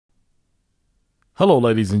Hello,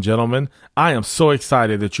 ladies and gentlemen. I am so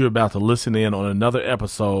excited that you're about to listen in on another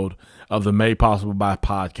episode of the Made Possible by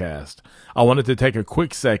podcast. I wanted to take a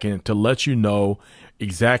quick second to let you know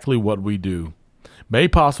exactly what we do.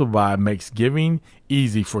 Made Possible by makes giving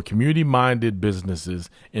easy for community-minded businesses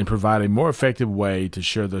and provide a more effective way to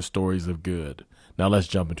share their stories of good. Now let's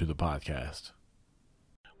jump into the podcast.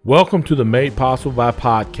 Welcome to the Made Possible by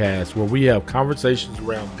podcast, where we have conversations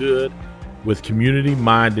around good with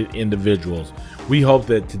community-minded individuals. We hope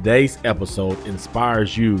that today's episode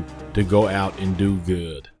inspires you to go out and do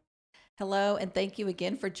good. Hello, and thank you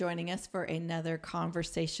again for joining us for another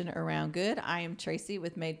conversation around good. I am Tracy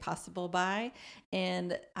with Made Possible By,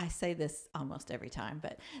 and I say this almost every time,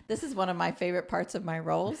 but this is one of my favorite parts of my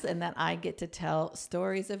roles, and that I get to tell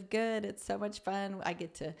stories of good. It's so much fun. I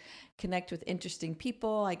get to connect with interesting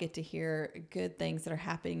people. I get to hear good things that are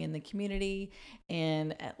happening in the community.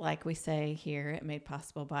 And like we say here at Made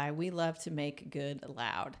Possible By, we love to make good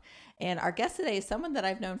loud. And our guest today is someone that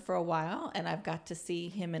I've known for a while, and I've got to see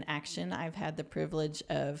him in action. I've had the privilege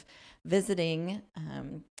of visiting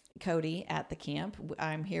Cody at the camp.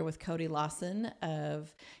 I'm here with Cody Lawson.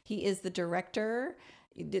 He is the director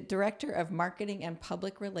of Marketing and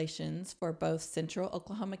Public Relations for both Central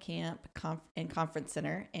Oklahoma Camp and Conference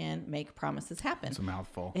Center and Make Promises Happen. It's a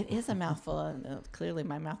mouthful. It is a mouthful. Clearly,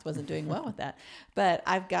 my mouth wasn't doing well with that. But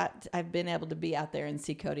I've been able to be out there and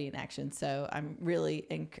see Cody in action. So I'm really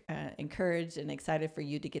encouraged and excited for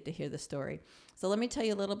you to get to hear the story. So let me tell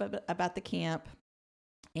you a little bit about the camp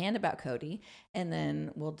and about Cody, and then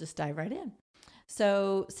we'll just dive right in.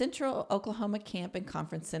 So Central Oklahoma Camp and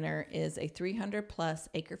Conference Center is a 300 plus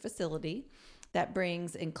acre facility that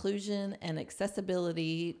brings inclusion and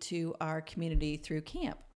accessibility to our community through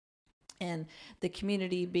camp. And the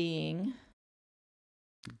community being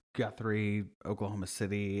Guthrie, Oklahoma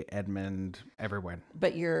City, Edmond, everywhere.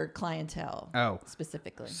 But your clientele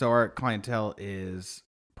specifically. So our clientele is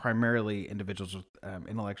primarily individuals with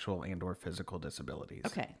intellectual and or physical disabilities.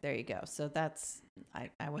 Okay, there you go. So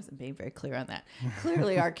I wasn't being very clear on that.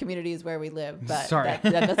 Clearly our community is where we live, but Sorry.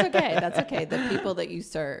 That's okay. That's okay. The people that you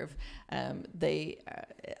serve,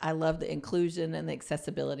 I love the inclusion and the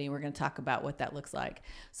accessibility. And we're going to talk about what that looks like.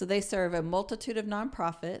 So they serve a multitude of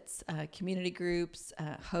nonprofits, community groups,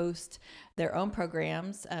 host their own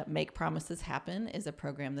programs. Make Promises Happen is a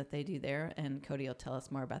program that they do there, and Cody will tell us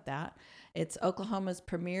more about that. It's Oklahoma's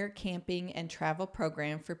premier camping and travel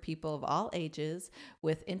program for people of all ages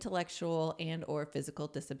with intellectual and or physical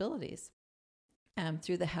disabilities.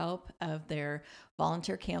 Through the help of their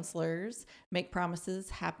volunteer counselors, Make Promises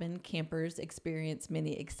Happen campers experience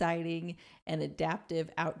many exciting and adaptive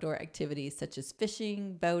outdoor activities such as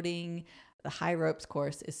fishing, boating. The high ropes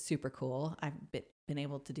course is super cool. I've been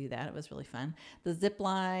able to do that. It was really fun. The zip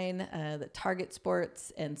line, the target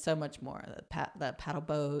sports, and so much more. The paddle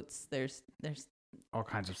boats. There's All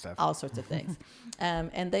kinds of stuff. all sorts of things.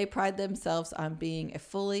 And they pride themselves on being a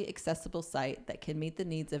fully accessible site that can meet the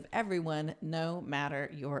needs of everyone, no matter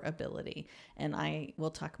your ability. And I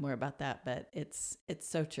will talk more about that, but it's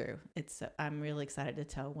so true. I'm really excited to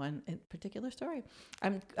tell one in particular story.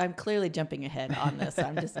 I'm clearly jumping ahead on this.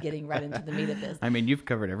 I'm just getting right into the meat of this. I mean, you've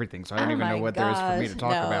covered everything, so I don't even know what there is for me to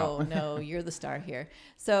talk about. No, you're the star here.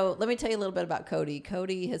 So let me tell you a little bit about Cody.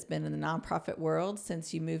 Cody has been in the nonprofit world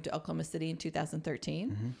since you moved to Oklahoma City in 2013.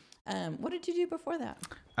 What did you do before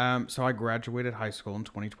that? So I graduated high school in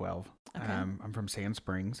 2012. Okay. I'm from Sand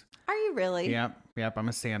Springs. Are you really? Yep. I'm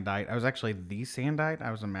a Sandite. I was actually the Sandite.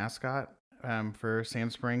 I was a mascot for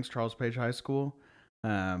Sand Springs, Charles Page High School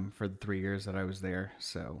for the 3 years that I was there.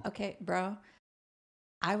 So Okay, bro.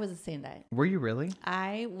 I was a Sandite. were you really?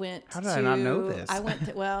 I went How did I not know this?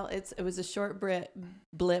 It was a short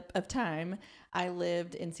blip of time. I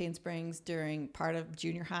lived in Sand Springs during part of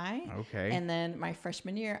junior high. Okay. And then my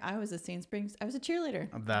freshman year, I was a cheerleader.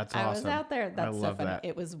 That's I awesome. was out there. That's I so love funny. that.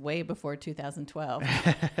 It was way before 2012.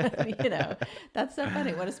 That's so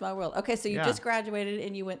funny. What a small world. Okay, so you Yeah. just graduated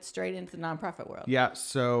and you went straight into the nonprofit world. Yeah,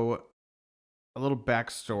 so a little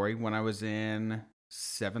backstory. When I was in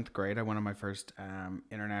 7th grade, I went on my first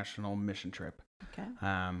international mission trip. Okay.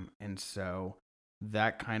 And so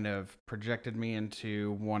that kind of projected me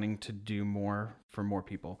into wanting to do more for more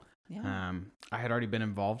people. Yeah. I had already been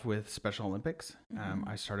involved with Special Olympics. Mhm.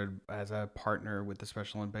 I started as a partner with the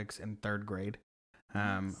Special Olympics in 3rd grade,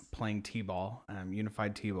 Nice. playing T-ball,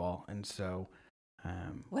 unified T-ball. And so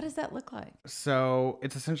What does that look like? So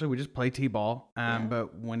it's essentially we just play T-ball, Yeah.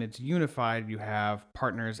 but when it's unified, you have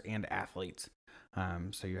partners and athletes.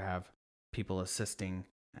 So you have people assisting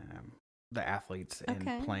the athletes Okay.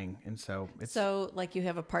 and playing. And so it's So, like, you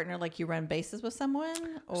have a partner, like you run bases with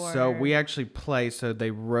someone, or so we actually play. So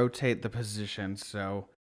they rotate the positions. So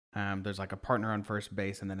there's like a partner on first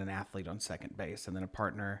base and then an athlete on second base and then a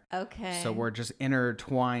partner. okay. So we're just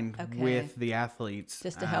intertwined Okay. with the athletes.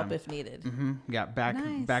 just to help if needed. Yeah, back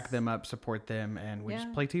Nice. them up, support them, and we Yeah.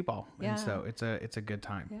 just play t-ball. Yeah. And so it's a good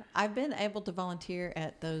time. Yeah. I've been able to volunteer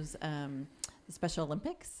at those Special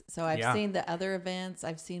Olympics. So I've Yeah. seen the other events.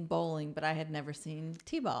 I've seen bowling, but I had never seen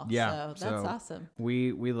t-ball. Yeah, So that's so awesome.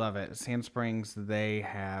 We love it. Sand Springs, they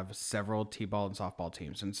have several t-ball and softball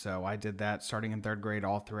teams, and so I did that starting in 3rd grade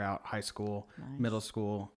all throughout high school, Nice. middle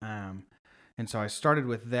school, and so I started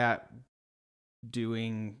with that,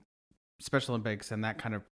 doing Special Olympics, and that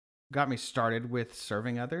kind of got me started with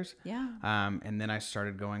serving others. Yeah. And then I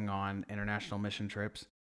started going on international mission trips.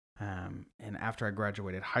 And after I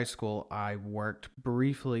graduated high school, I worked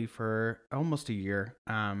briefly for almost a year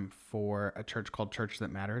for a church called Church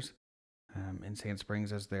That Matters in Sand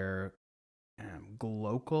Springs as their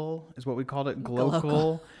glocal, is what we called it,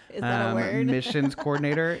 glocal Is that a word? missions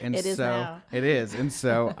coordinator. And It is so now. it is. And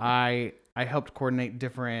so I helped coordinate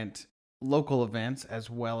different local events as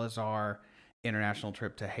well as our international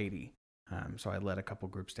trip to Haiti. So I led a couple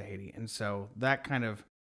groups to Haiti. And so that kind of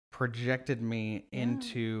projected me Yeah.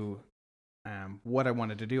 into what I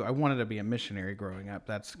wanted to do. I wanted to be a missionary growing up.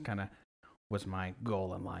 That's kind of was my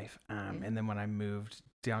goal in life. And then when I moved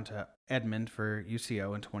down to Edmond for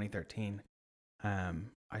UCO in 2013,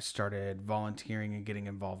 I started volunteering and getting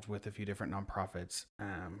involved with a few different nonprofits.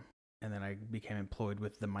 And then I became employed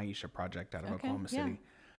with the Maisha Project out of Okay, Oklahoma yeah. City.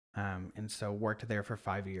 And so worked there for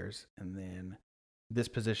 5 years. And then this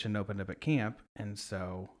position opened up at camp. And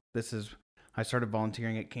so I started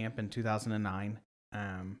volunteering at camp in 2009.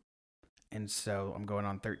 And so I'm going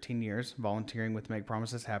on 13 years volunteering with Make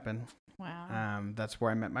Promises Happen. Wow. That's where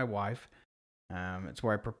I met my wife. It's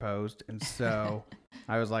where I proposed. And so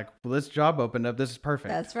I was like, well, this job opened up. This is perfect.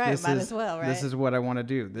 That's right. Might as well, right? This is what I want to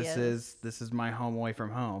do. This Yes. is my home away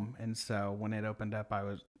from home. And so when it opened up,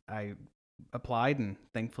 I applied and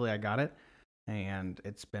thankfully I got it. And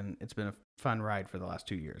it's been a fun ride for the last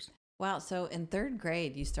 2 years. Wow. So in 3rd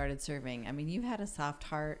grade, you started serving. I mean, you've had a soft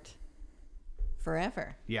heart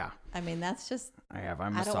forever. Yeah, I mean, that's just, I have.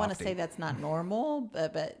 I'm a I don't want to softie. say that's not normal,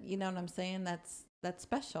 but you know what I'm saying? That's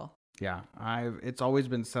special. Yeah, it's always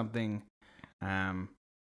been something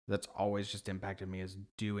that's always just impacted me is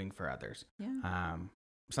doing for others. Yeah.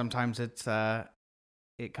 Sometimes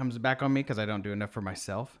it comes back on me because I don't do enough for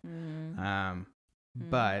myself.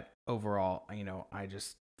 But overall, I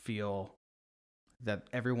just feel that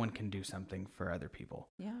everyone can do something for other people.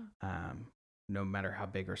 Yeah. No matter how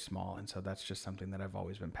big or small. And so that's just something that I've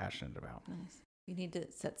always been passionate about. Nice. You need to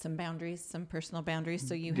set some boundaries, some personal boundaries,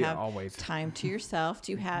 so you Yeah, have always. time to yourself.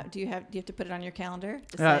 Do you have to put it on your calendar?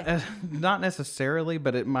 To say, Not necessarily,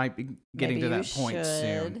 but it might be getting maybe to you that point should.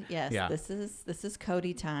 soon. Yes. Yeah. This is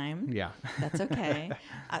Cody time. Yeah. That's okay.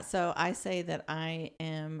 So I say that I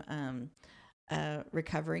am a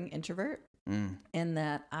recovering introvert, in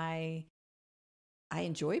that I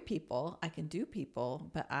enjoy people. I can do people,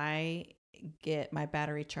 but I get my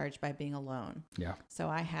battery charged by being alone. Yeah. So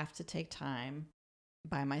I have to take time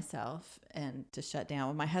by myself and to shut down.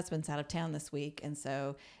 Well, my husband's out of town this week, and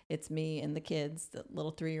so it's me and the kids, the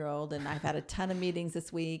little 3-year-old, and I've had a ton of meetings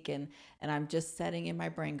this week, and I'm just setting in my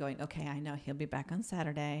brain going, okay, I know he'll be back on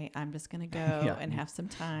Saturday. I'm just going to go Yeah. and have some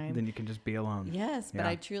time. Then you can just be alone. Yes, but Yeah.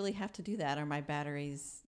 I truly have to do that, or my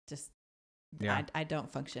batteries just, Yeah. I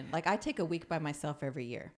don't function. Like, I take a week by myself every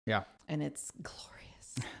year. Yeah. And it's glorious.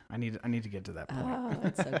 I need to get to that point. Oh,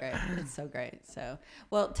 it's so great. It's so great. So,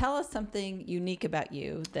 well, tell us something unique about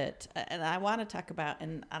you that, and I want to talk about,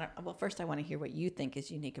 and first I want to hear what you think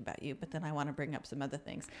is unique about you, but then I want to bring up some other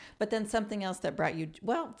things. But then something else that brought you,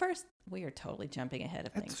 well, first, we are totally jumping ahead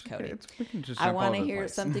of things, Cody. We can just I jump all want to over the hear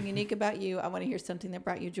place. something unique about you. I want to hear something that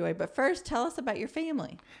brought you joy. But first, tell us about your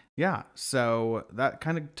family. Yeah. So that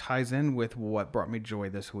kind of ties in with what brought me joy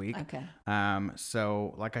this week. Okay.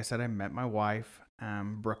 So like I said, I met my wife,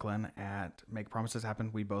 Brooklyn, at Make Promises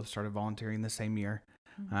Happen. We both started volunteering the same year.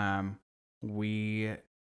 We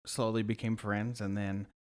slowly became friends and then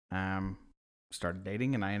started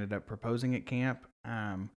dating, and I ended up proposing at camp.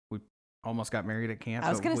 We almost got married at camp. I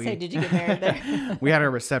was but going to say, did you get married there? we had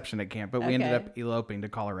our reception at camp, but we ended Okay. up eloping to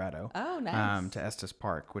Colorado. Oh, nice. To Estes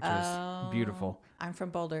Park, which was beautiful. I'm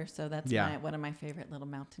from Boulder, so that's Yeah. one of my favorite little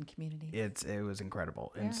mountain communities. It was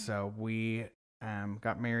incredible. Yeah. And so we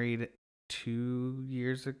got married 2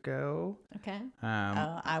 years ago. Okay.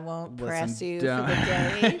 Um, I won't listen, press you don't- for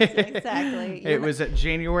the dates. Exactly. It was at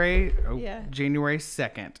January Yeah. January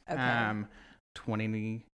 2nd, Okay.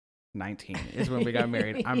 20 19 is when we got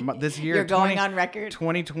married. This year, You're going on record.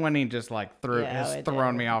 2020 just like has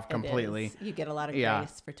thrown me off completely. You get a lot of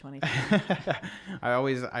grace for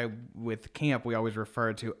 2020. With camp, we always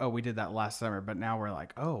refer to, oh, we did that last summer, but now we're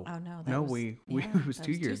like, it was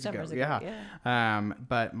 2 years ago. Yeah.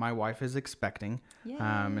 But my wife is expecting.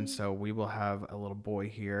 And so we will have a little boy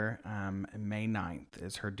here. May 9th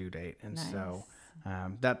is her due date. And so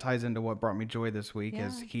that ties into what brought me joy this week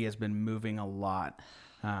is he has been moving a lot.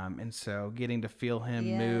 And so getting to feel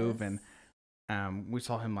him move, and we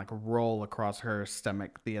saw him like roll across her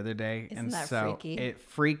stomach the other day. Isn't that freaky? It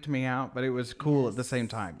freaked me out, but it was cool at the same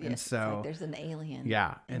time. Yes, and so it's like there's an alien.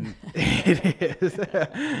 Yeah. And it is,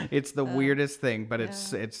 it's the weirdest thing, but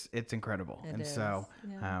it's incredible. So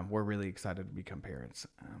we're really excited to become parents.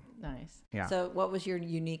 Nice. Yeah. So what was your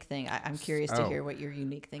unique thing? I'm curious to hear what your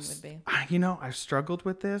unique thing would be. I've struggled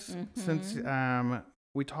with this since,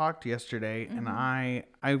 we talked yesterday, and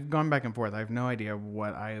I've gone back and forth. I have no idea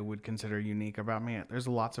what I would consider unique about me. There's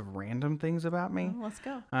lots of random things about me. Let's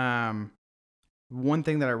go. One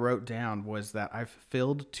thing that I wrote down was that I've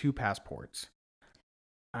filled 2 passports.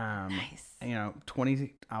 Nice.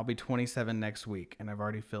 I'll be 27 next week, and I've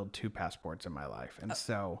already filled 2 passports in my life. And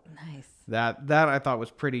so nice. That I thought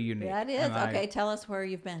was pretty unique. That is. Okay, tell us where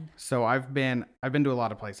you've been. So I've been to a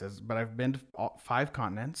lot of places, but I've been to 5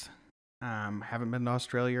 continents. Haven't been to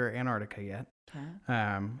Australia or Antarctica yet.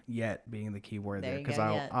 Okay. Yet being the key word there, because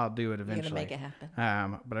I'll do it eventually. You're gonna make it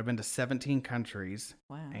happen. But I've been to 17 countries.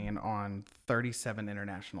 Wow. And on 37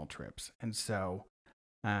 international trips, and so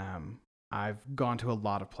I've gone to a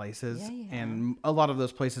lot of places, and a lot of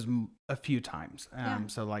those places a few times.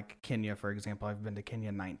 So like Kenya, for example, I've been to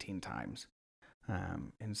Kenya 19 times.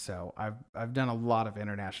 And so I've done a lot of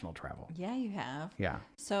international travel. Yeah, you have. Yeah.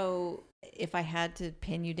 So if I had to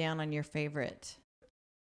pin you down on your favorite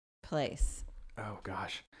place. Oh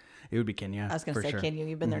gosh, it would be Kenya. I was going to say Kenya.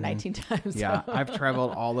 You've been there 19 times. Yeah. I've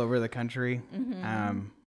traveled all over the country,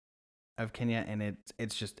 of Kenya, and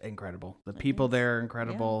it's just incredible. The people there are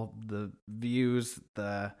incredible. Yeah. The views,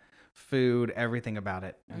 the food, everything about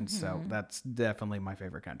it. And so that's definitely my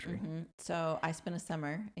favorite country. So I spent a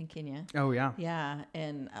summer in Kenya. Oh yeah. Yeah.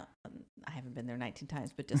 And I haven't been there 19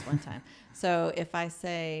 times, but just one time. So if I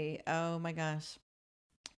say, oh my gosh,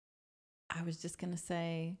 I was going to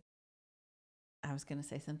say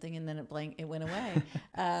something, and then it went away.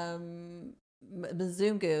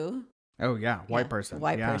 Mzungu. Oh yeah, white person.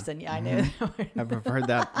 Yeah, I knew. I've heard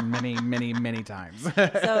that many, many, many times.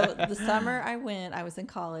 So the summer I went, I was in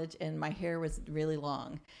college, and my hair was really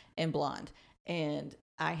long and blonde, and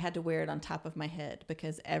I had to wear it on top of my head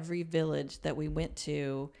because every village that we went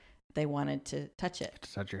to, they wanted to touch it.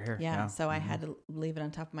 To touch your hair. Yeah. So I had to leave it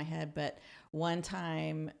on top of my head. But one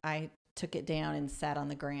time I took it down and sat on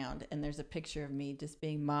the ground, and there's a picture of me just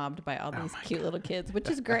being mobbed by all these cute little kids, which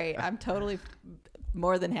is great. I'm totally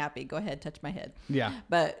more than happy. Go ahead, touch my head. Yeah.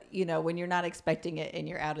 But when you're not expecting it and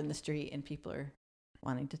you're out in the street and people are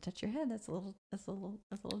wanting to touch your head, that's a little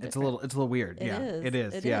different. It's a little weird. It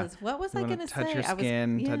is. What was I going to say? Touch your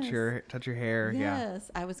skin, touch your hair. Yes.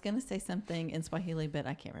 I was going to say something in Swahili, but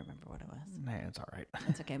I can't remember what it was. Nah, it's all right.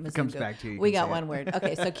 It's okay. It comes back to you. We got one word.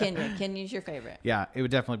 Okay. So Kenya's your favorite. Yeah. It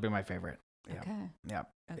would definitely be my favorite. Yeah. Okay. Yeah.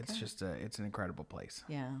 Okay. It's just it's an incredible place.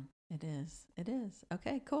 Yeah, it is. It is.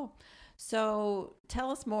 Okay, cool. So tell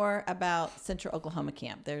us more about Central Oklahoma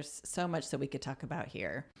Camp. There's so much that we could talk about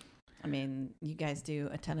here. I mean, you guys do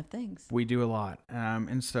a ton of things. We do a lot.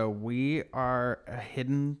 And so we are a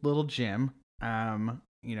hidden little gym. And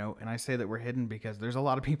I say that we're hidden because there's a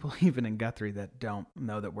lot of people even in Guthrie that don't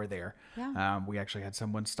know that we're there. Yeah. We actually had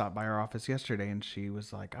someone stop by our office yesterday, and she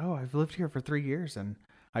was like, oh, I've lived here for 3 years, and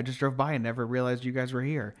I just drove by and never realized you guys were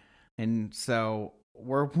here. And so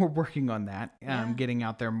we're working on that, getting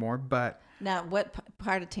out there more. But now, what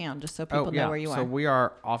part of town, just so people know where you are? So we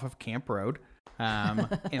are off of Camp Road,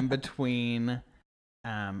 in between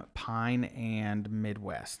Pine and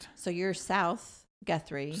Midwest. So you're South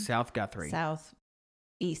Guthrie. South Guthrie.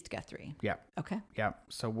 Southeast Guthrie. Yeah. Okay. Yeah.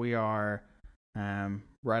 So we are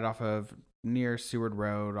right off of near Seward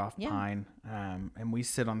Road, off Pine, and we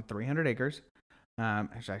sit on 300 acres.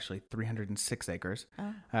 It's actually 306 acres.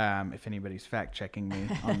 Oh. If anybody's fact checking me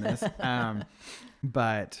on this,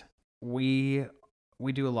 but we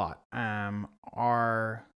do a lot.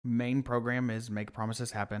 Our main program is Make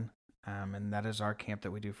Promises Happen, and that is our camp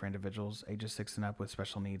that we do for individuals ages 6 and up with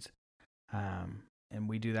special needs. And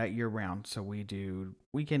we do that year round. So we do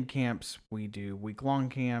weekend camps, we do week-long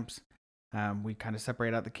camps. We kind of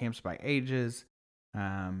separate out the camps by ages.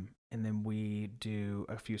 And then we do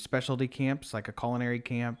a few specialty camps, like a culinary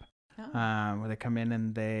camp. where they come in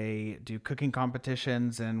and they do cooking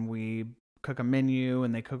competitions, and we cook a menu,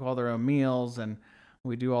 and they cook all their own meals, and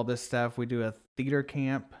we do all this stuff. We do a theater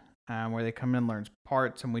camp where they come in and learn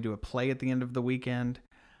parts, and we do a play at the end of the weekend.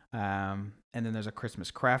 And then there's a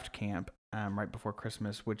Christmas craft camp right before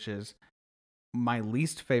Christmas, which is my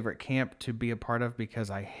least favorite camp to be a part of because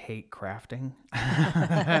I hate crafting.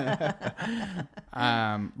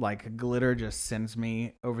 Like glitter just sends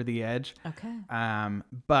me over the edge. Okay.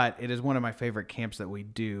 But it is one of my favorite camps that we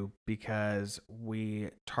do because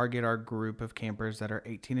we target our group of campers that are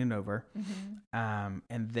 18 and over.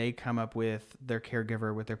 And they come up with their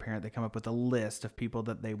caregiver, with their parent, they come up with a list of people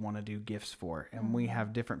that they want to do gifts for. And we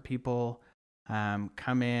have different people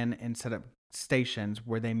come in and set up stations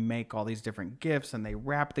where they make all these different gifts, and they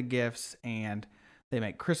wrap the gifts, and they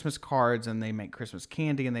make Christmas cards, and they make Christmas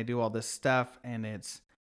candy, and they do all this stuff. And it's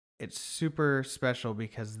super special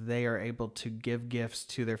because they are able to give gifts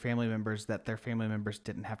to their family members that their family members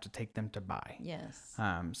didn't have to take them to buy. Yes.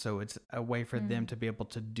 So it's a way for them to be able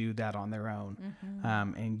to do that on their own,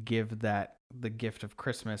 and give that the gift of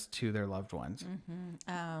Christmas to their loved ones.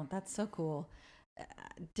 Oh, that's so cool.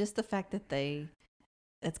 Just the fact that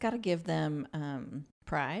it's got to give them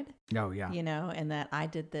pride. Oh, yeah. You know, and that I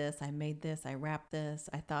did this, I made this, I wrapped this,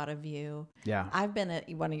 I thought of you. Yeah. I've been at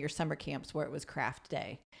one of your summer camps where it was craft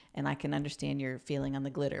day, and I can understand your feeling on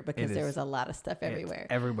the glitter because there was a lot of stuff everywhere.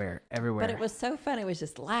 Everywhere. But it was so fun. It was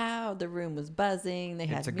just loud. The room was buzzing. They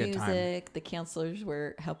had music. The counselors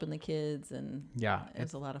were helping the kids, and it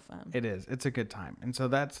was a lot of fun. It is. It's a good time. And so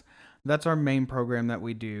that's our main program that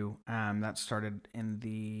we do. That started in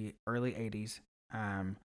the early 80s.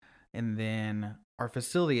 And then our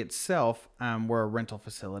facility itself, we're a rental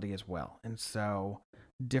facility as well. And so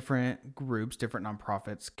different groups, different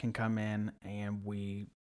nonprofits can come in and we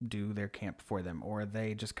do their camp for them, or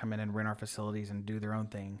they just come in and rent our facilities and do their own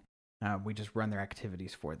thing. We just run their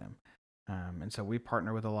activities for them. And so we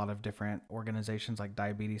partner with a lot of different organizations like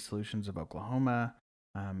Diabetes Solutions of Oklahoma.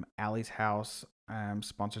 Allie's House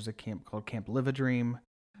sponsors a camp called Camp Live a Dream.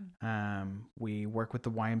 We work with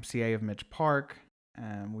the YMCA of Mitch Park.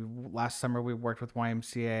 Last summer we worked with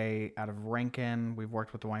YMCA out of Rankin. We've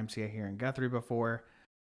worked with the YMCA here in Guthrie before.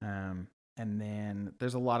 And then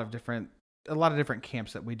there's a lot of different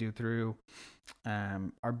camps that we do through.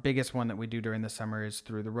 Our biggest one that we do during the summer is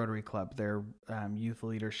through the Rotary Club, their youth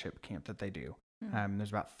leadership camp that they do. There's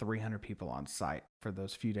about 300 people on site for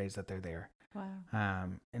those few days that they're there. Wow.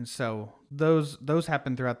 And so those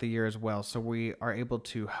happen throughout the year as well. So we are able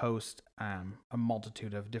to host a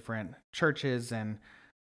multitude of different churches and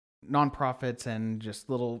nonprofits and just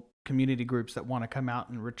little community groups that want to come out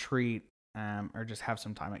and retreat or just have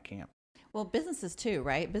some time at camp. Well, businesses too,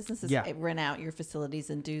 right? Businesses rent out your facilities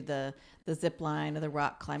and do the zip line or the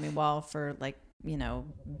rock climbing wall for, like, you know,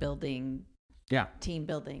 building. Yeah. Team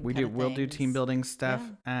building. We'll do team building stuff.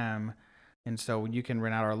 Yeah. And so you can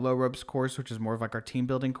rent out our low ropes course, which is more of like our team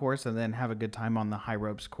building course, and then have a good time on the high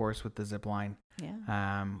ropes course with the zip line.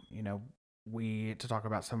 Yeah. You know, to talk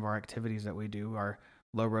about some of our activities that we do, our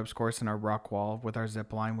low ropes course and our rock wall with our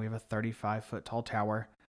zip line, we have a 35-foot tall tower,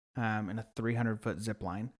 and a 300-foot zip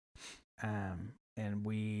line. And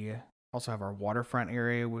we also have our waterfront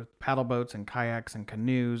area with paddle boats and kayaks and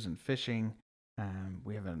canoes and fishing.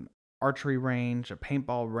 We have an archery range, a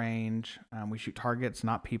paintball range. We shoot targets,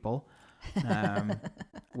 not people.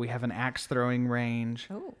 We have an axe throwing range.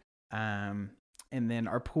 Oh. And then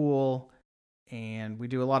our pool, and we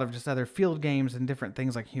do a lot of just other field games and different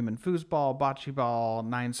things like human foosball, bocce ball,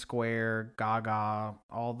 9 square, gaga,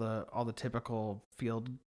 all the typical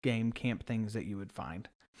field game camp things that you would find.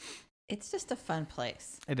 It's just a fun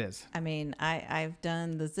place. It is. I mean, I've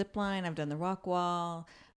done the zip line, I've done the rock wall,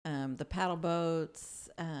 the paddle boats,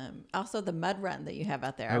 also the mud run that you have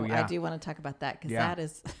out there. Oh, yeah. I do want to talk about that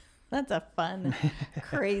because that's a fun,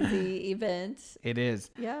 crazy event. It is.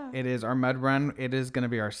 Yeah. It is. Our mud run, it is going to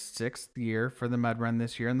be our 6th year for the mud run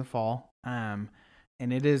this year in the fall. And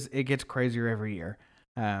it gets crazier every year.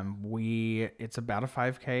 It's about a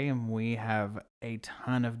 5K, and we have a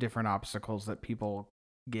ton of different obstacles that people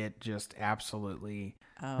get just absolutely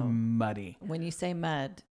muddy. When you say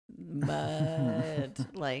mud,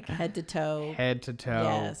 like head to toe,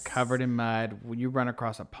 yes. Covered in mud. When you run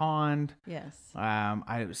across a pond, yes.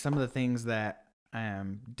 Some of the things that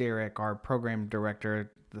Derek, our program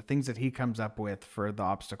director, the things that he comes up with for the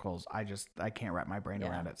obstacles, I can't wrap my brain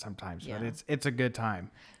around it sometimes. But it's a good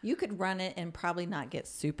time. You could run it and probably not get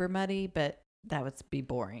super muddy, but that would be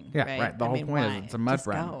boring. Yeah, right. The whole point is it's a mud Just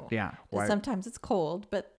run. go. Yeah. And sometimes it's cold,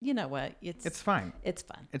 but you know what? It's fine. It's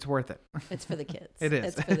fun. It's worth it. It's for the kids. It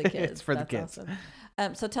is. It's for the kids. It's for the That's kids.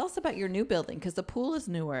 awesome. So tell us about your new building, because the pool is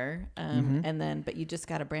newer, but you just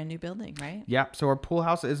got a brand new building, right? Yeah. So our pool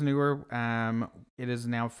house is newer. It is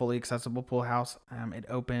now a fully accessible pool house. It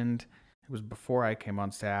opened. It was before I came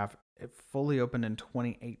on staff. It fully opened in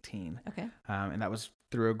 2018. Okay. And that was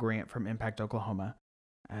through a grant from Impact Oklahoma.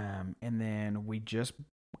 And then we just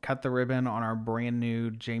cut the ribbon on our brand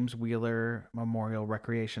new James Wheeler Memorial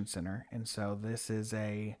Recreation Center. And so this is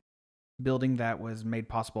a building that was made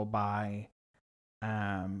possible by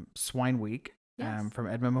Swine Week from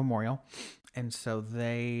Edmond Memorial. And so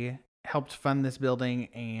they helped fund this building,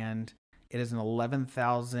 and it is an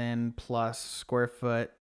 11,000 plus square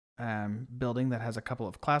foot building that has a couple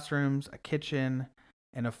of classrooms, a kitchen,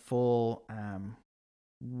 and a full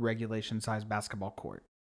regulation size basketball court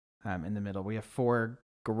in the middle. We have 4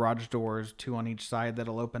 garage doors, 2 on each side,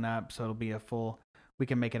 that'll open up. So it'll be we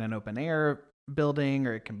can make it an open air building,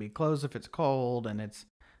 or it can be closed if it's cold, and it's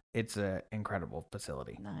a incredible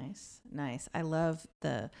facility. Nice. I love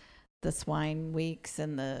the swine weeks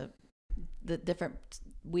and the different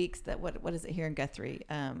weeks that what is it here in Guthrie?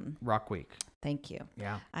 Rock Week. Thank you.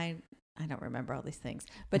 Yeah. I don't remember all these things,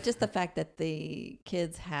 but just the fact that the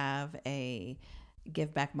kids have a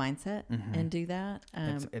give back mindset and do that.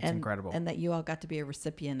 It's incredible. And that you all got to be a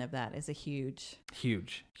recipient of that is a huge.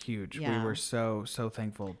 Yeah. We were so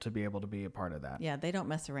thankful to be able to be a part of that. Yeah. They don't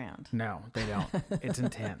mess around. No, they don't. It's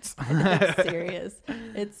intense. It's serious.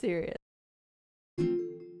 It's serious.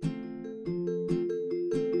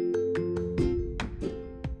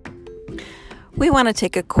 We want to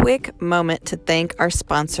take a quick moment to thank our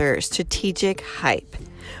sponsor, Strategic Hype.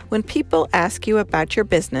 When people ask you about your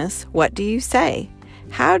business, what do you say?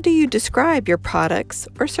 How do you describe your products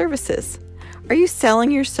or services? Are you selling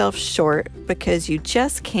yourself short because you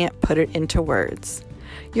just can't put it into words?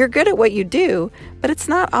 You're good at what you do, but it's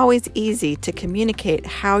not always easy to communicate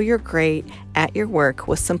how you're great at your work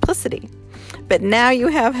with simplicity. But now you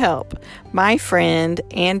have help. My friend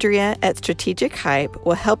Andrea at Strategic Hype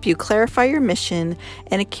will help you clarify your mission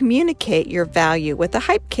and communicate your value with a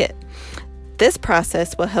hype kit. This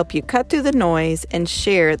process will help you cut through the noise and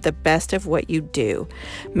share the best of what you do.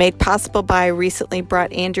 Made possible by recently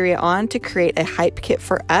brought Andrea on to create a hype kit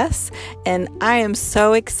for us, and I am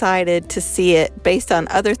so excited to see it based on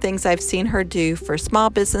other things I've seen her do for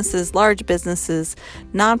small businesses, large businesses,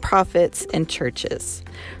 nonprofits, and churches.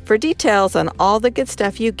 For details on all the good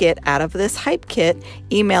stuff you get out of this hype kit,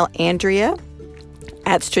 email Andrea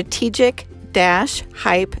at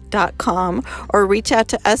strategic-hype.com or reach out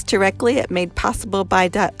to us directly at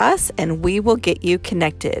madepossibleby.us and we will get you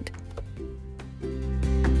connected.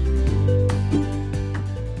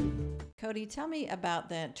 Cody, tell me about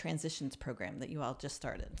the transitions program that you all just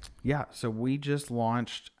started. Yeah, so we just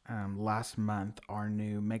launched last month our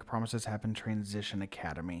new Make Promises Happen Transition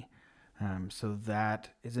Academy. So that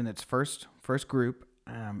is in its first group,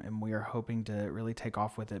 and we are hoping to really take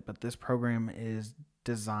off with it. But this program is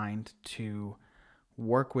designed to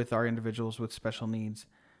work with our individuals with special needs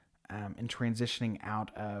in transitioning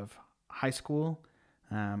out of high school,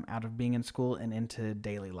 out of being in school, and into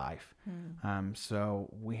daily life. So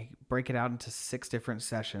we break it out into 6 different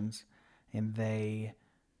sessions, and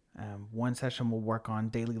one session will work on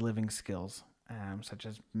daily living skills, such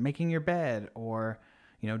as making your bed, or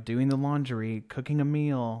doing the laundry, cooking a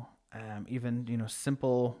meal, even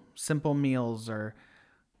simple meals, or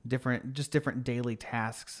different daily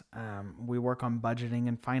tasks. We work on budgeting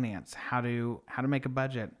and finance, how to make a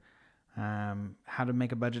budget, how to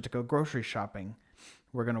make a budget to go grocery shopping.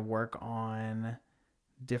 We're going to work on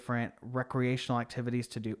different recreational activities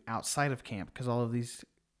to do outside of camp, because all of these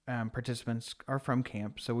participants are from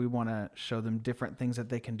camp, so we want to show them different things that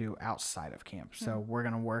they can do outside of camp. So we're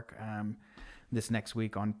going to work this next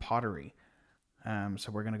week on pottery.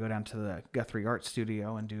 So we're going to go down to the Guthrie Art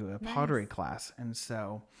Studio and do a pottery class. And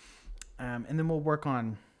so, and then we'll work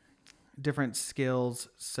on different skills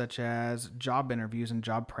such as job interviews and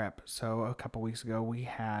job prep. So a couple weeks ago we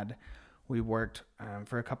worked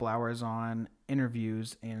for a couple hours on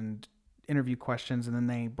interviews and interview questions. And then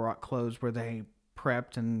they brought clothes where they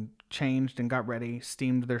prepped and changed and got ready,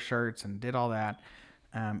 steamed their shirts and did all that.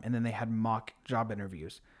 And then they had mock job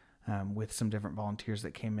interviews. With some different volunteers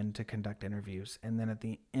that came in to conduct interviews. And then at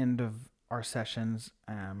the end of our sessions,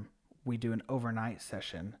 we do an overnight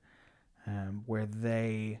session where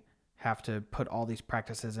they have to put all these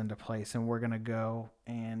practices into place. And we're going to go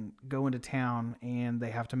into town, and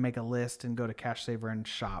they have to make a list and go to Cash Saver and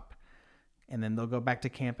shop. And then they'll go back to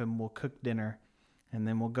camp, and we'll cook dinner. and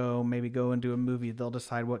then we'll maybe go and do a movie. They'll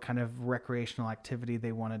decide what kind of recreational activity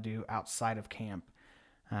they want to do outside of camp,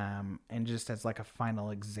 and just as like a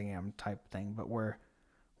final exam type thing. But we're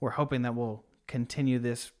hoping that we'll continue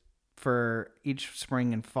this for each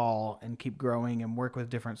spring and fall and keep growing and work with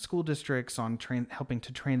different school districts on helping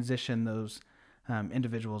to transition those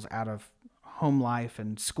individuals out of home life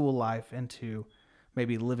and school life into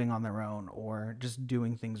maybe living on their own or just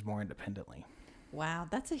doing things more independently. Wow,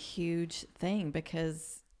 that's a huge thing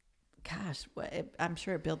because, gosh, I'm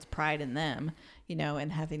sure it builds pride in them,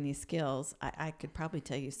 and having these skills. I could probably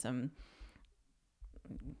tell you send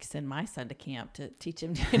my son to camp to teach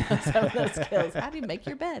him, some of those skills. How do you make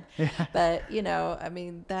your bed? Yeah. But, I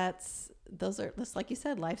mean, those are just like you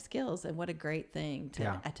said, life skills, and what a great thing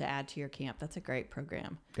to add to your camp. That's a great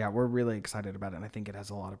program. Yeah, we're really excited about it, and I think it has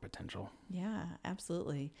a lot of potential. Yeah,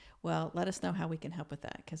 absolutely. Well, let us know how we can help with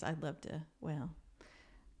that, because I'd love to. Well,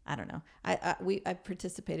 I don't know. I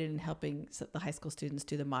participated in helping the high school students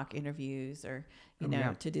do the mock interviews, or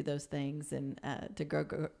to do those things, and to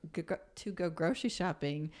go grocery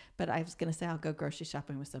shopping. But I was going to say I'll go grocery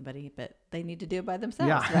shopping with somebody, but they need to do it by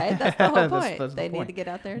themselves, right? That's the whole point. That's they need to get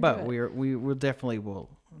out there. And but we will definitely will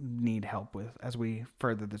need help with as we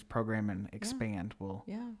further this program and expand. We'll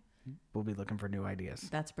be looking for new ideas.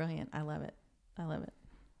 That's brilliant. I love it.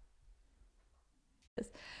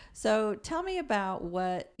 So tell me about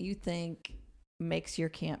what you think makes your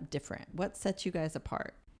camp different. What sets you guys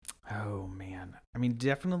apart? Oh, man. I mean,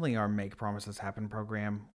 definitely our Make Promises Happen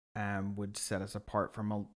program would set us apart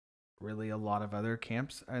from a lot of other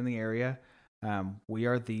camps in the area. We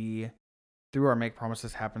are through our Make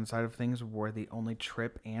Promises Happen side of things, we're the only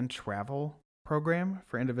trip and travel program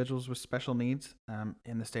for individuals with special needs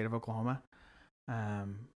in the state of Oklahoma.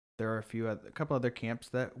 There are a couple other camps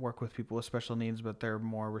that work with people with special needs, but they're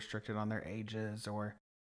more restricted on their ages or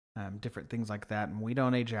different things like that. And we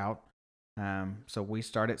don't age out. So we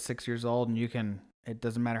start at 6 years old, and it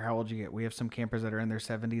doesn't matter how old you get. We have some campers that are in their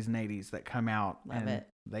 70s and 80s that come out. Love it.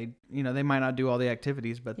 They might not do all the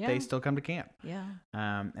activities, but they still come to camp. Yeah.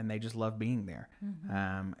 And they just love being there.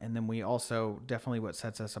 Mm-hmm. And then we also, definitely what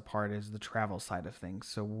sets us apart is the travel side of things.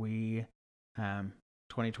 So we,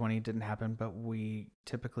 2020 didn't happen, but we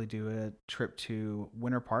typically do a trip to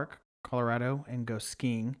Winter Park, Colorado, and go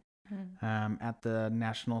skiing at the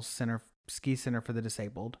National Ski Center for the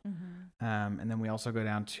Disabled. Mm-hmm. And then we also go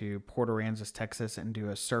down to Port Aransas, Texas, and do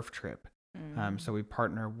a surf trip. Mm-hmm. So we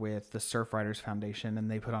partner with the Surf Riders Foundation,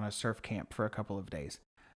 and they put on a surf camp for a couple of days.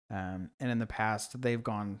 And in the past, they've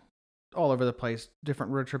gone all over the place,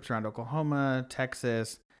 different road trips around Oklahoma,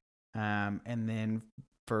 Texas, and then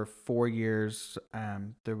for 4 years,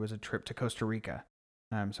 there was a trip to Costa Rica.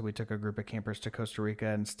 So we took a group of campers to Costa Rica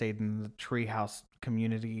and stayed in the treehouse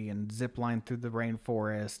community and zip lined through the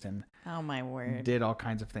rainforest and oh my word, did all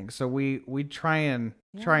kinds of things. So we try and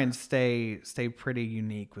stay pretty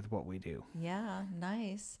unique with what we do. Yeah,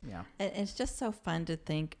 nice. Yeah, and it's just so fun to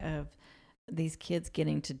think of these kids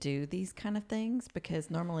getting to do these kind of things, because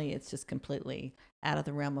normally it's just completely out of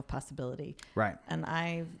the realm of possibility. Right. And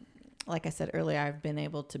like I said earlier, I've been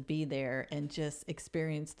able to be there and just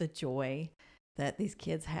experience the joy that these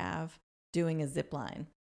kids have doing a zip line.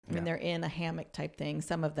 I mean, they're in a hammock type thing.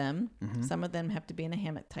 Some of them have to be in a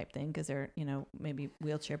hammock type thing because they're, maybe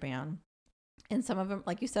wheelchair bound. And some of them,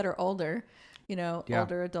 like you said, are older,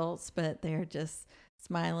 older adults, but they're just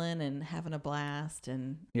smiling and having a blast.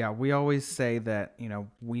 And we always say that,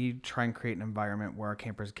 we try and create an environment where our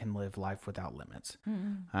campers can live life without limits.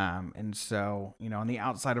 Mm-hmm. And so, on the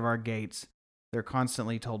outside of our gates, they're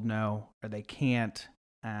constantly told no, or they can't.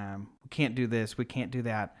 We can't do this, we can't do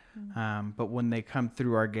that. Mm-hmm. But when they come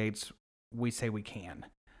through our gates, we say we can.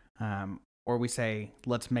 Or we say,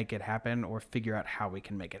 let's make it happen, or figure out how we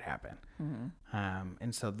can make it happen. Mm-hmm.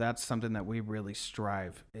 And so that's something that we really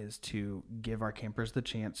strive, is to give our campers the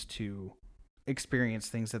chance to experience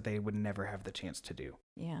things that they would never have the chance to do.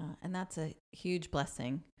 Yeah, and that's a huge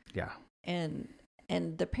blessing. Yeah. And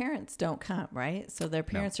the parents don't come, right? So their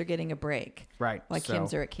parents are getting a break. Right. While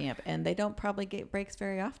Kims are at camp. And they don't probably get breaks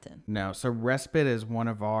very often. No. So respite is one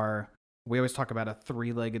of we always talk about a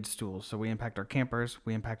 3-legged stool. So we impact our campers,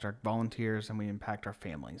 we impact our volunteers, and we impact our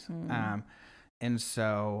families. Mm. And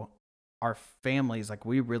so our families,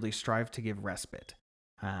 we really strive to give respite.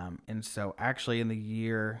 And so actually in the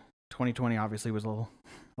year 2020 obviously was a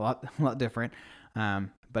lot different.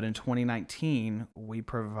 But in 2019, we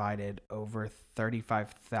provided over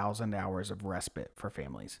 35,000 hours of respite for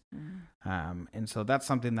families. Mm. And so that's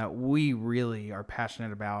something that we really are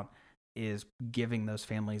passionate about. is giving those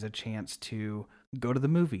families a chance to go to the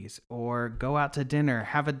movies or go out to dinner,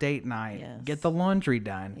 have a date night, Yes. get the laundry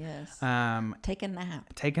done. Yes. Take a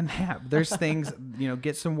nap. Take a nap. There's things,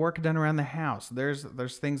 get some work done around the house. There's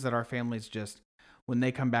things that our families just, when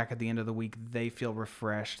they come back at the end of the week, they feel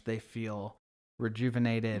refreshed. They feel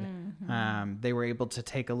rejuvenated. Mm-hmm. They were able to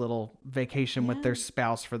take a little vacation with their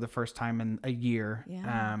spouse for the first time in a year.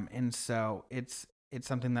 Yeah. And so it's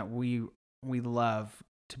something that we love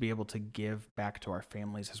to be able to give back to our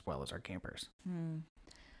families as well as our campers.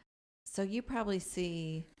 So you probably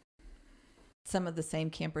see some of the same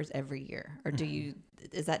campers every year, or do you,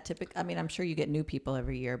 is that typical? I mean, I'm sure you get new people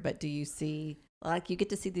every year, but do you see, like, you get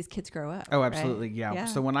to see these kids grow up? Oh, absolutely. Right? Yeah.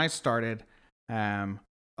 So when I started, a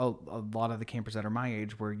lot of the campers that are my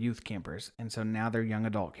age were youth campers. And so now they're young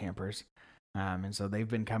adult campers. And so they've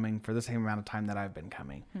been coming for the same amount of time that I've been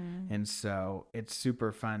coming. And so it's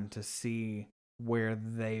super fun to see where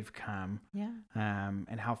they've come,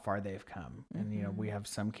 and how far they've come. And, we have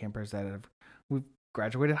some campers that we've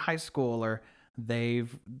graduated high school, or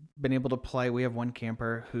they've been able to play. We have one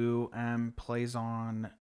camper who plays on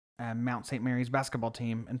Mount St. Mary's basketball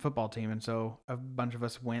team and football team. And so a bunch of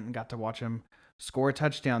us went and got to watch him score a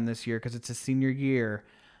touchdown this year because it's his senior year.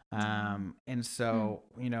 And so,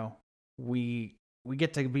 we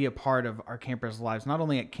get to be a part of our campers' lives, not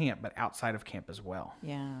only at camp, but outside of camp as well.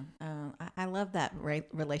 Yeah. I love that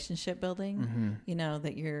relationship building,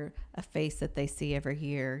 that you're a face that they see every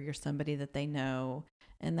year. You're somebody that they know,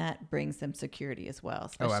 and that brings them security as well.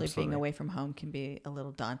 Especially being away from home can be a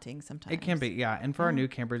little daunting sometimes. It can be, yeah. And for our new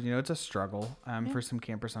campers, it's a struggle for some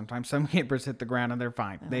campers sometimes. Some campers hit the ground and they're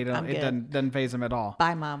fine. They don't. It doesn't phase them at all.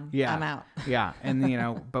 Bye, Mom. Yeah. I'm out. Yeah.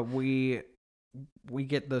 And, but we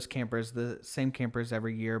get those campers, the same campers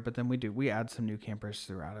every year, but then we add some new campers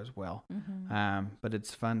throughout as well. But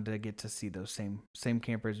it's fun to get to see those same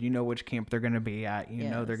campers. You know which camp they're going to be at. You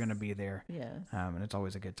know they're going to be there. Yes. And it's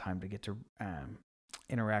always a good time to get to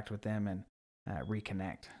interact with them and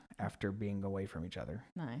reconnect after being away from each other.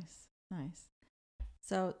 Nice.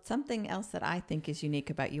 So something else that I think is unique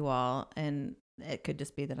about you all, and it could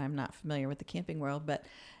just be that I'm not familiar with the camping world, but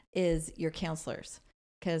is your counselors.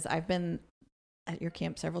 Because I've been at your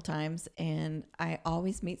camp several times, and I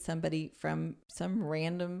always meet somebody from some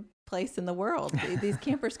random place in the world. These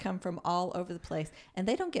campers come from all over the place, and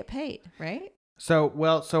they don't get paid, right? So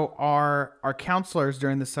our counselors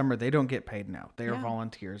during the summer, they don't get paid now. They are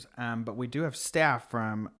volunteers. But we do have staff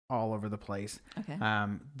from all over the place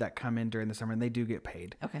that come in during the summer, and they do get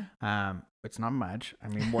paid. Okay. It's not much. I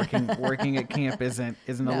mean, working at camp isn't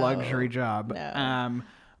a luxury job. No.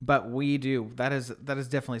 But we do. That is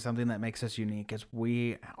definitely something that makes us unique, is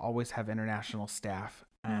we always have international staff.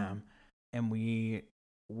 And we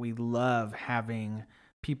love having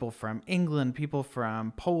people from England, people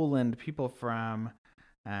from Poland, people from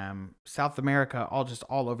South America,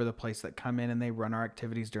 all over the place that come in and they run our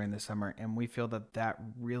activities during the summer. And we feel that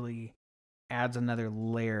really adds another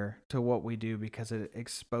layer to what we do, because it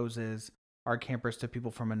exposes our campers to people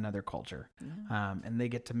from another culture. And they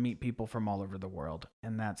get to meet people from all over the world.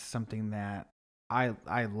 And that's something that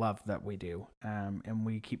I love that we do. And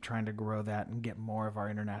we keep trying to grow that and get more of our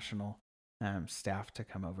international staff to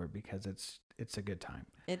come over, because it's a good time.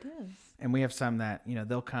 It is. And we have some that,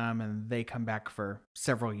 they'll come and they come back for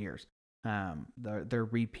several years. They're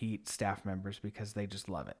repeat staff members because they just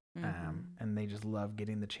love it. And they just love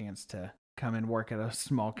getting the chance to come and work at a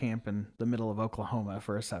small camp in the middle of Oklahoma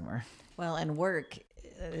for a summer. Well, and work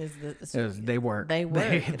is they work. They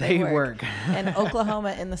work. They work. And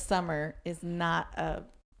Oklahoma in the summer is not a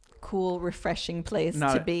cool, refreshing place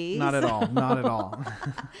to be. Not at all. Not at all.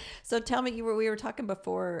 So tell me, we were talking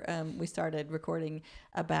before we started recording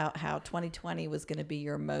about how 2020 was going to be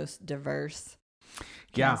your most diverse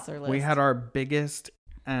counselor list. We had our biggest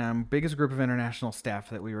group of international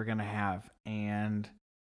staff that we were going to have, and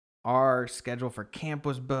our schedule for camp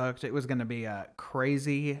was booked. It was going to be a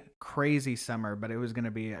crazy, crazy summer, but it was going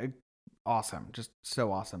to be awesome, just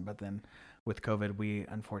so awesome. But then with COVID, we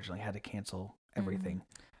unfortunately had to cancel everything.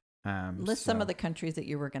 List some of the countries that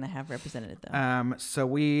you were going to have represented, though. So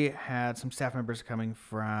we had some staff members coming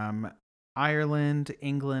from Ireland,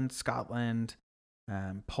 England, Scotland,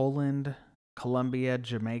 Poland, Colombia,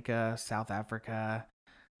 Jamaica, South Africa.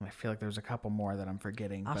 I feel like there's a couple more that I'm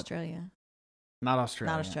forgetting. Australia. Not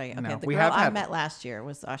Australia. Not Australia. Okay, no. The girl I met last year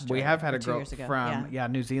was Australia. We have had a 2 girl years ago. from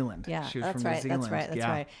New Zealand. Yeah, she was that's from right. New Zealand. That's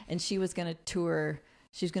right. And she was going to tour.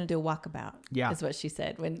 She was going to do a walkabout. Yeah, is what she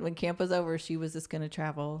said. When camp was over, she was just going to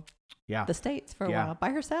travel. Yeah. the States for a Yeah. while by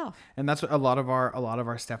herself. And that's what a lot of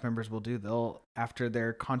our staff members will do. They'll, after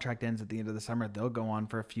their contract ends at the end of the summer, they'll go on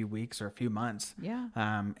for a few weeks or a few months, Yeah.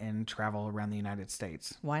 and travel around the United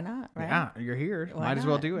States. Why not? Right? Yeah, you're here. Why Might as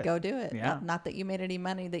well not? do it. Go do it. Yeah. Not that you made any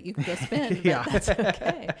money that you can go spend, but Yeah. that's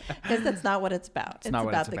okay. Because that's not what it's about. It's not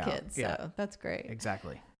what about it's the about. kids. Yeah. So that's great.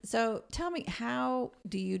 Exactly. So tell me, how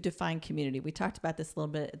do you define community? We talked about this a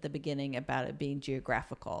little bit at the beginning about it being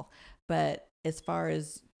geographical, but as far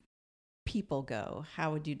as people go,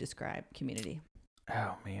 how would you describe community?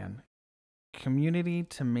 Oh man. Community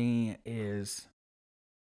to me it's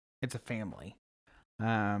a family.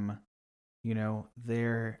 They're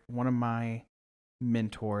one of my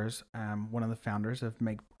mentors, one of the founders of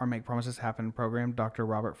Make Promises Happen program, Dr.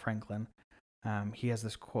 Robert Franklin. He has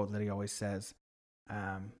this quote that he always says,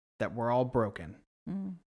 that we're all broken.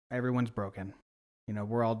 Everyone's broken.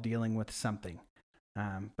 We're all dealing with something.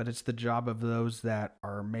 But it's the job of those that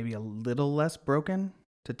are maybe a little less broken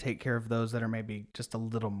to take care of those that are maybe just a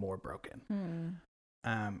little more broken.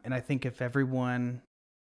 And I think if everyone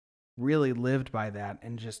really lived by that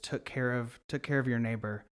and just took care of your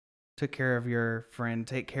neighbor, took care of your friend,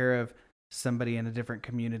 take care of somebody in a different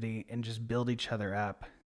community, and just build each other up,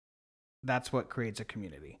 that's what creates a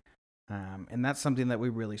community. And that's something that we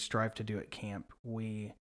really strive to do at camp.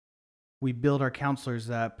 We build our counselors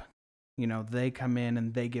up. They come in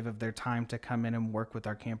and they give of their time to come in and work with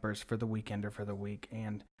our campers for the weekend or for the week.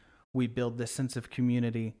 And we build this sense of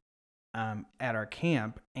community at our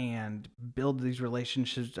camp and build these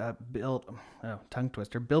relationships up, build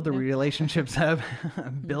the relationships up,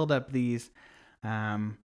 build up these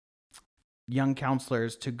young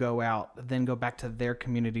counselors to go out, then go back to their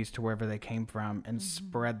communities, to wherever they came from, and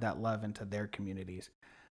spread that love into their communities.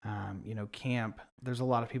 Camp, there's a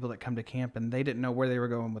lot of people that come to camp and they didn't know where they were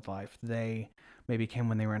going with life. They maybe came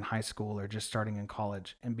when they were in high school or just starting in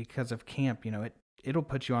college. And because of camp, it'll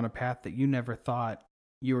put you on a path that you never thought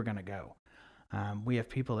you were going to go. We have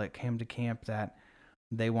people that came to camp that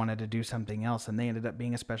they wanted to do something else and they ended up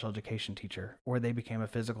being a special education teacher, or they became a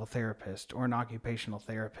physical therapist or an occupational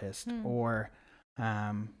therapist, or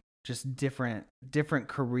just different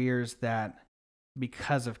careers that,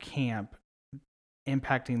 because of camp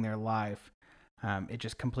impacting their life, it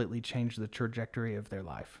just completely changed the trajectory of their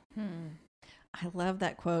life. I love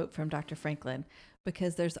that quote from Dr. Franklin,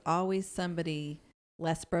 because there's always somebody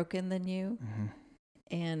less broken than you,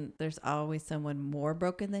 and there's always someone more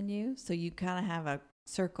broken than you. So you kind of have a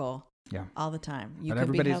circle all the time. But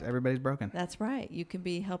everybody's broken. That's right. You can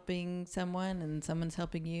be helping someone and someone's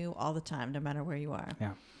helping you all the time, no matter where you are.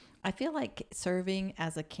 Yeah. I feel like serving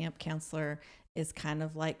as a camp counselor is kind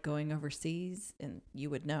of like going overseas, and you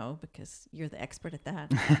would know because you're the expert at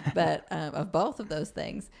that. But of both of those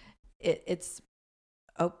things, it's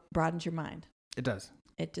broadens your mind. It does.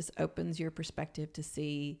 It just opens your perspective to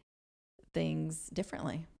see things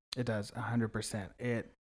differently. It does, 100%.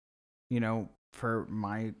 It, for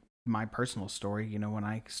my personal story, when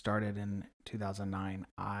I started in 2009,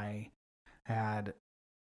 I had,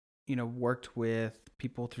 worked with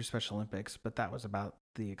people through Special Olympics, but that was about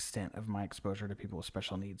the extent of my exposure to people with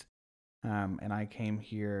special needs. And I came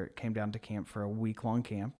down to camp for a week-long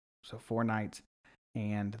camp, so 4 nights.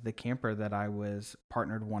 And the camper that I was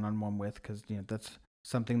partnered one-on-one with, because that's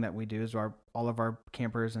something that we do, is all of our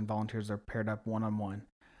campers and volunteers are paired up one-on-one.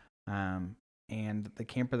 And the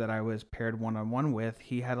camper that I was paired one-on-one with,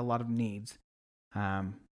 he had a lot of needs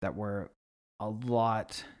that were a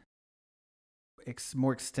lot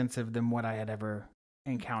more extensive than what I had ever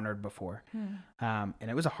encountered before. And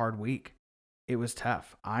it was a hard week. It was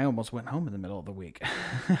tough. I almost went home in the middle of the week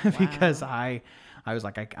because I was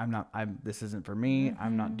like, this isn't for me.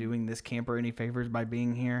 I'm not doing this camper any favors by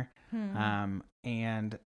being here.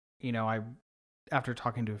 And after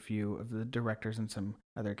talking to a few of the directors and some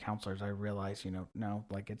other counselors, I realized, no,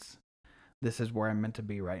 this is where I'm meant to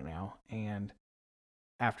be right now. And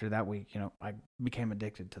after that week, I became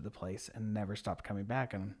addicted to the place and never stopped coming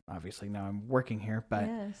back. And obviously now I'm working here, but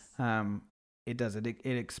it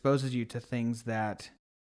exposes you to things that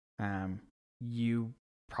you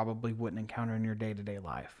probably wouldn't encounter in your day-to-day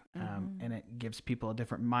life. And it gives people a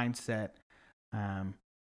different mindset and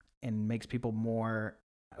makes people more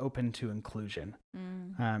open to inclusion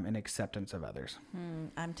and acceptance of others.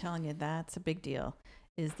 I'm telling you, that's a big deal,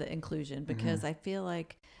 is the inclusion, because I feel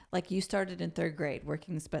like you started in 3rd grade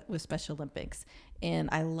working with Special Olympics, and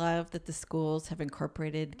I love that the schools have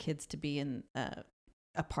incorporated kids to be in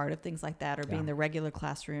a part of things like that, or be in the regular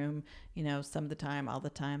classroom, some of the time, all the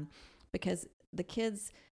time, because the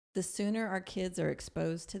kids, the sooner our kids are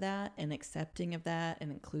exposed to that and accepting of that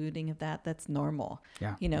and including of that, that's normal.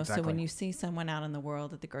 Yeah. So exactly. when you see someone out in the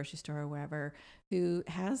world at the grocery store or wherever who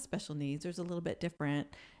has special needs, there's a little bit different,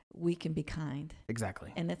 we can be kind.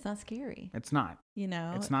 Exactly. And it's not scary. It's not.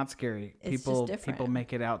 It's not scary. It's just different. People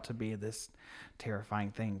make it out to be this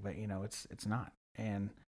terrifying thing, but it's not. And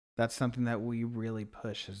that's something that we really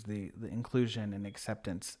push is the inclusion and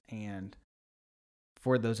acceptance. And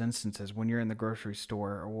for those instances when you're in the grocery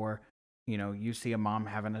store or you see a mom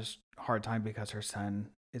having a hard time because her son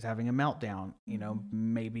is having a meltdown,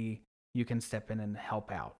 maybe you can step in and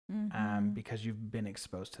help out because you've been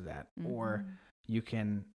exposed to that, or you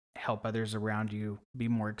can help others around you be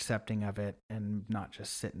more accepting of it and not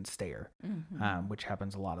just sit and stare, which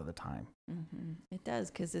happens a lot of the time. It does,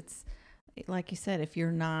 because it's like you said, if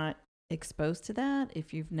you're not exposed to that,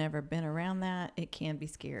 if you've never been around that, it can be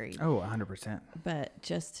scary. Oh, 100%. But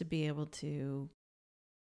just to be able to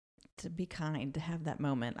be kind, to have that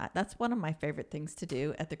moment. That's one of my favorite things to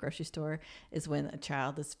do at the grocery store is when a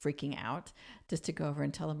child is freaking out, just to go over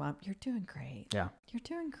and tell them, Mom, you're doing great. Yeah. You're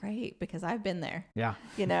doing great, because I've been there. Yeah.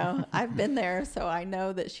 I've been there. So I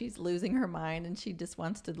know that she's losing her mind and she just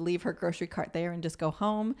wants to leave her grocery cart there and just go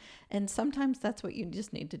home. And sometimes that's what you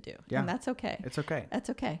just need to do. Yeah. And that's okay. It's okay. That's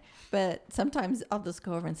okay. But sometimes I'll just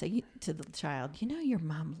go over and say to the child, your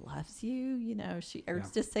mom loves you,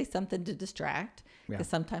 just say something to distract, because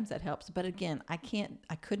sometimes that helps. But again, I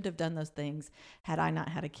couldn't have done those things had I not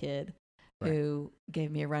had a kid who gave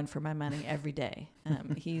me a run for my money every day.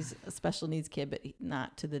 He's a special needs kid, but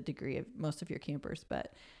not to the degree of most of your campers,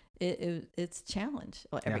 but it's a challenge.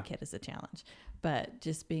 Well, every kid is a challenge, but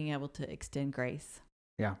just being able to extend grace.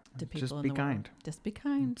 Yeah. To people just in be the kind. world. Just be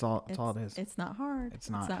kind. That's all it is. It's not hard. It's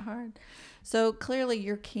not hard. So clearly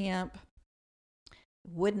your camp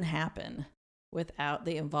wouldn't happen without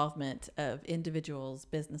the involvement of individuals,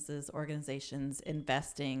 businesses, organizations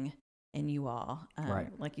investing in you all.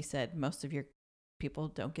 Like you said, most of your people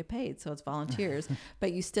don't get paid, so it's volunteers,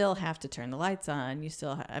 but you still have to turn the lights on. You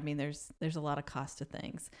still, there's a lot of cost to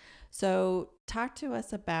things. So talk to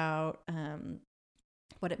us about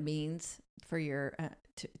what it means for your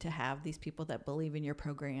to have these people that believe in your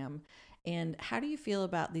program, and how do you feel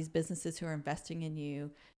about these businesses who are investing in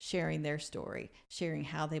you, sharing their story, sharing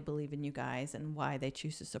how they believe in you guys and why they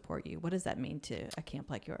choose to support you? What does that mean to a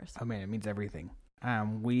camp like yours? Oh man, it means everything.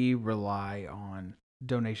 We rely on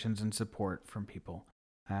donations and support from people.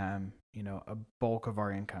 A bulk of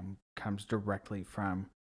our income comes directly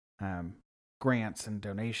from grants and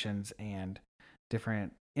donations and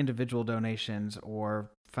different individual donations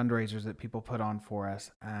or fundraisers that people put on for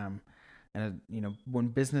us. When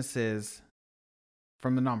businesses,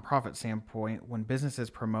 from the nonprofit standpoint, when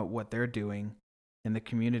businesses promote what they're doing in the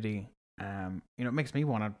community, it makes me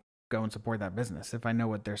want to go and support that business if I know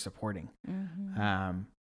what they're supporting.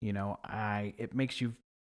 It makes you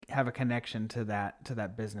have a connection to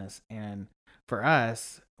that business. And for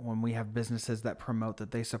us, when we have businesses that promote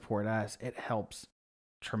that they support us, it helps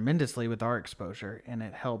tremendously with our exposure, and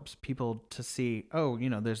it helps people to see,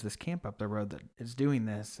 there's this camp up the road that is doing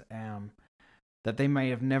this, that they may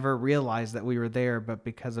have never realized that we were there, but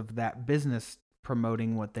because of that business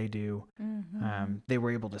promoting what they do, they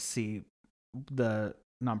were able to see the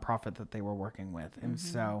nonprofit that they were working with. And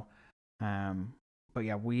so, but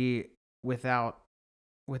yeah, without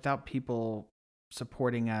people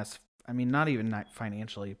supporting us, not even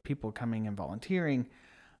financially, people coming and volunteering,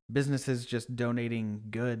 businesses just donating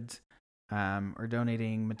goods, or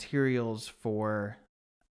donating materials for,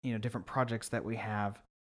 different projects that we have.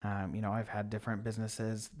 I've had different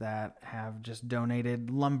businesses that have just donated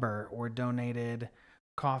lumber or donated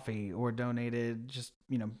coffee or donated just,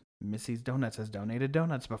 Missy's Donuts has donated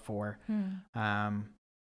donuts before.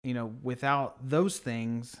 Without those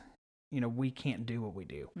things, we can't do what we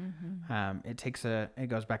do. It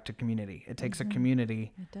goes back to community. It takes a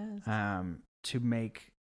community it does. To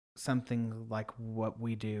make something like what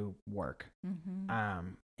we do work.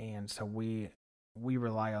 And so we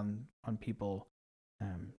rely on people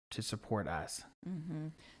to support us.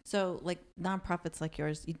 So like nonprofits like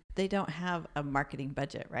yours, they don't have a marketing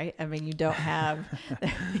budget, right? You don't have,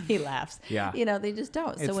 he laughs. Yeah. They just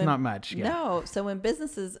don't. It's not much. Yeah. No. So when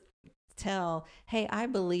businesses tell, hey, I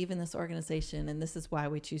believe in this organization and this is why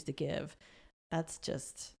we choose to give, that's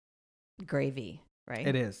just gravy, right?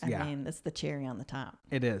 It is. That's the cherry on the top.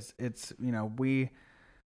 It is. It's,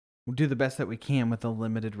 we do the best that we can with the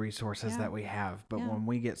limited resources that we have. But when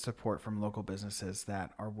we get support from local businesses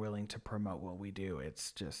that are willing to promote what we do,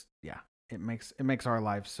 it's just, it makes our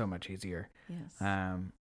lives so much easier. Yes.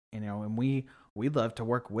 And we love to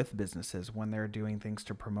work with businesses when they're doing things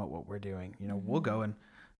to promote what we're doing. We'll go and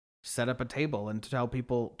set up a table and tell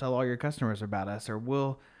all your customers about us, or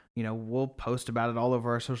we'll post about it all over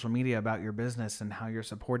our social media about your business and how you're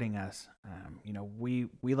supporting us. We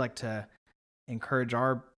like to encourage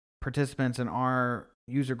our participants and our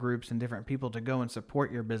user groups and different people to go and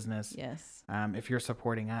support your business. Yes. If you're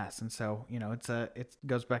supporting us. And so, it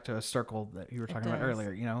goes back to a circle that you were talking about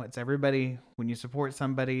earlier. It's everybody. When you support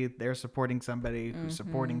somebody, they're supporting somebody who's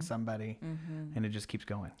supporting somebody, and it just keeps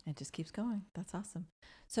going. It just keeps going. That's awesome.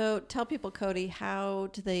 So tell people, Cody, how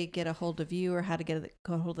do they get a hold of you, or how to get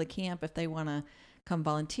a hold of the camp if they want to come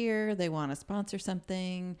volunteer, they want to sponsor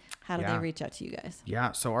something? How do they reach out to you guys?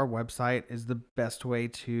 Yeah. So our website is the best way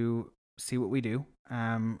to see what we do.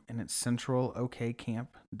 And it's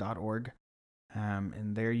centralokcamp.org.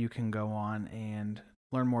 And there you can go on and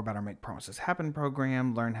learn more about our Make Promises Happen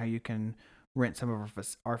program, learn how you can rent some of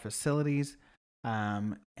our facilities.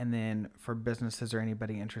 And then for businesses or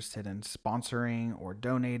anybody interested in sponsoring or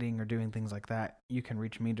donating or doing things like that, you can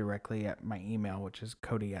reach me directly at my email, which is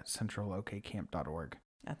cody@centralokcamp.org.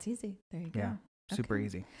 That's easy. There you go. Yeah, super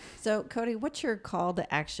easy. So, Cody, what's your call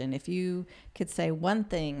to action? If you could say one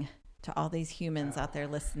thing to all these humans out there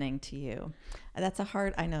listening to you. I know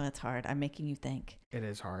it's hard. I'm making you think. It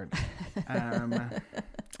is hard.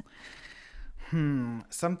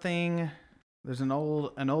 There's an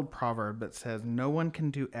old proverb that says, no one can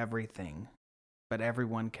do everything, but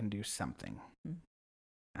everyone can do something.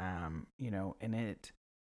 And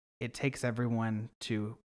it takes everyone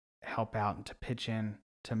to help out and to pitch in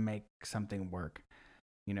to make something work,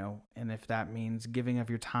 and if that means giving of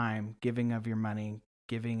your time, giving of your money,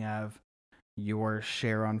 giving of your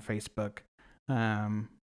share on Facebook, not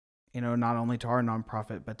only to our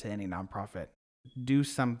nonprofit, but to any nonprofit. Do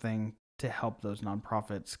something to help those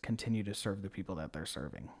nonprofits continue to serve the people that they're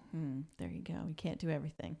serving. There you go. You can't do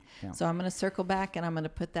everything. Yeah. So I'm going to circle back, and I'm going to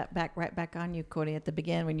put that right back on you, Cody, at the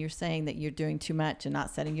beginning when you're saying that you're doing too much and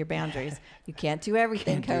not setting your boundaries. You can't do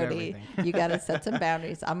everything, Cody. You got to set some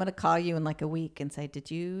boundaries. I'm going to call you in like a week and say,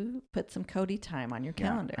 did you put some Cody time on your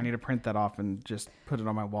calendar? I need to print that off and just put it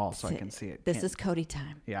on my wall so I can see it. This is Cody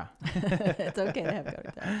time. Yeah. It's okay to have Cody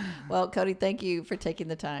time. Well, Cody, thank you for taking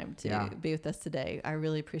the time to be with us today. I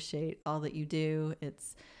really appreciate all that you do.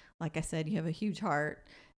 It's like I said, you have a huge heart,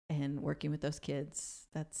 and working with those kids,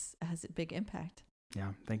 has a big impact.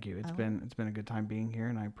 Yeah, thank you. It's been a good time being here,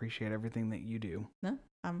 and I appreciate everything that you do. No,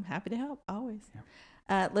 I'm happy to help always.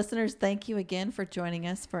 Yeah. Listeners, thank you again for joining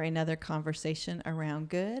us for another conversation around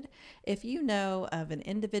good. If you know of an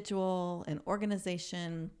individual, an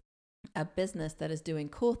organization, a business that is doing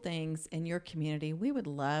cool things in your community, we would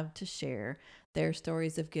love to share their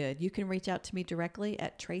stories of good. You can reach out to me directly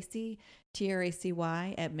at Tracy,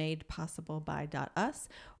 TRACY, at madepossibleby.us,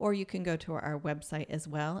 or you can go to our website as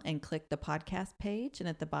well and click the podcast page. And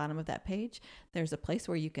at the bottom of that page, there's a place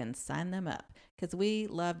where you can sign them up, because we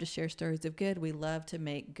love to share stories of good. We love to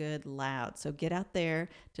make good loud. So get out there,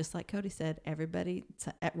 just like Cody said,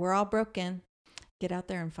 we're all broken. Get out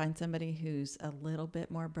there and find somebody who's a little bit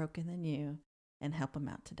more broken than you and help them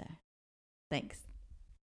out today. Thanks.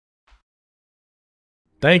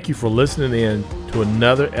 Thank you for listening in to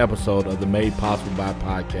another episode of the Made Possible By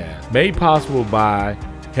podcast. Made Possible By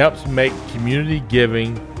helps make community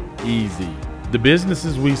giving easy. The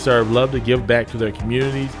businesses we serve love to give back to their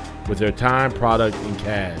communities with their time, product, and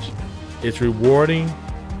cash. It's rewarding,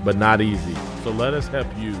 but not easy. So let us help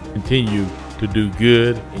you continue to do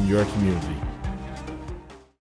good in your community.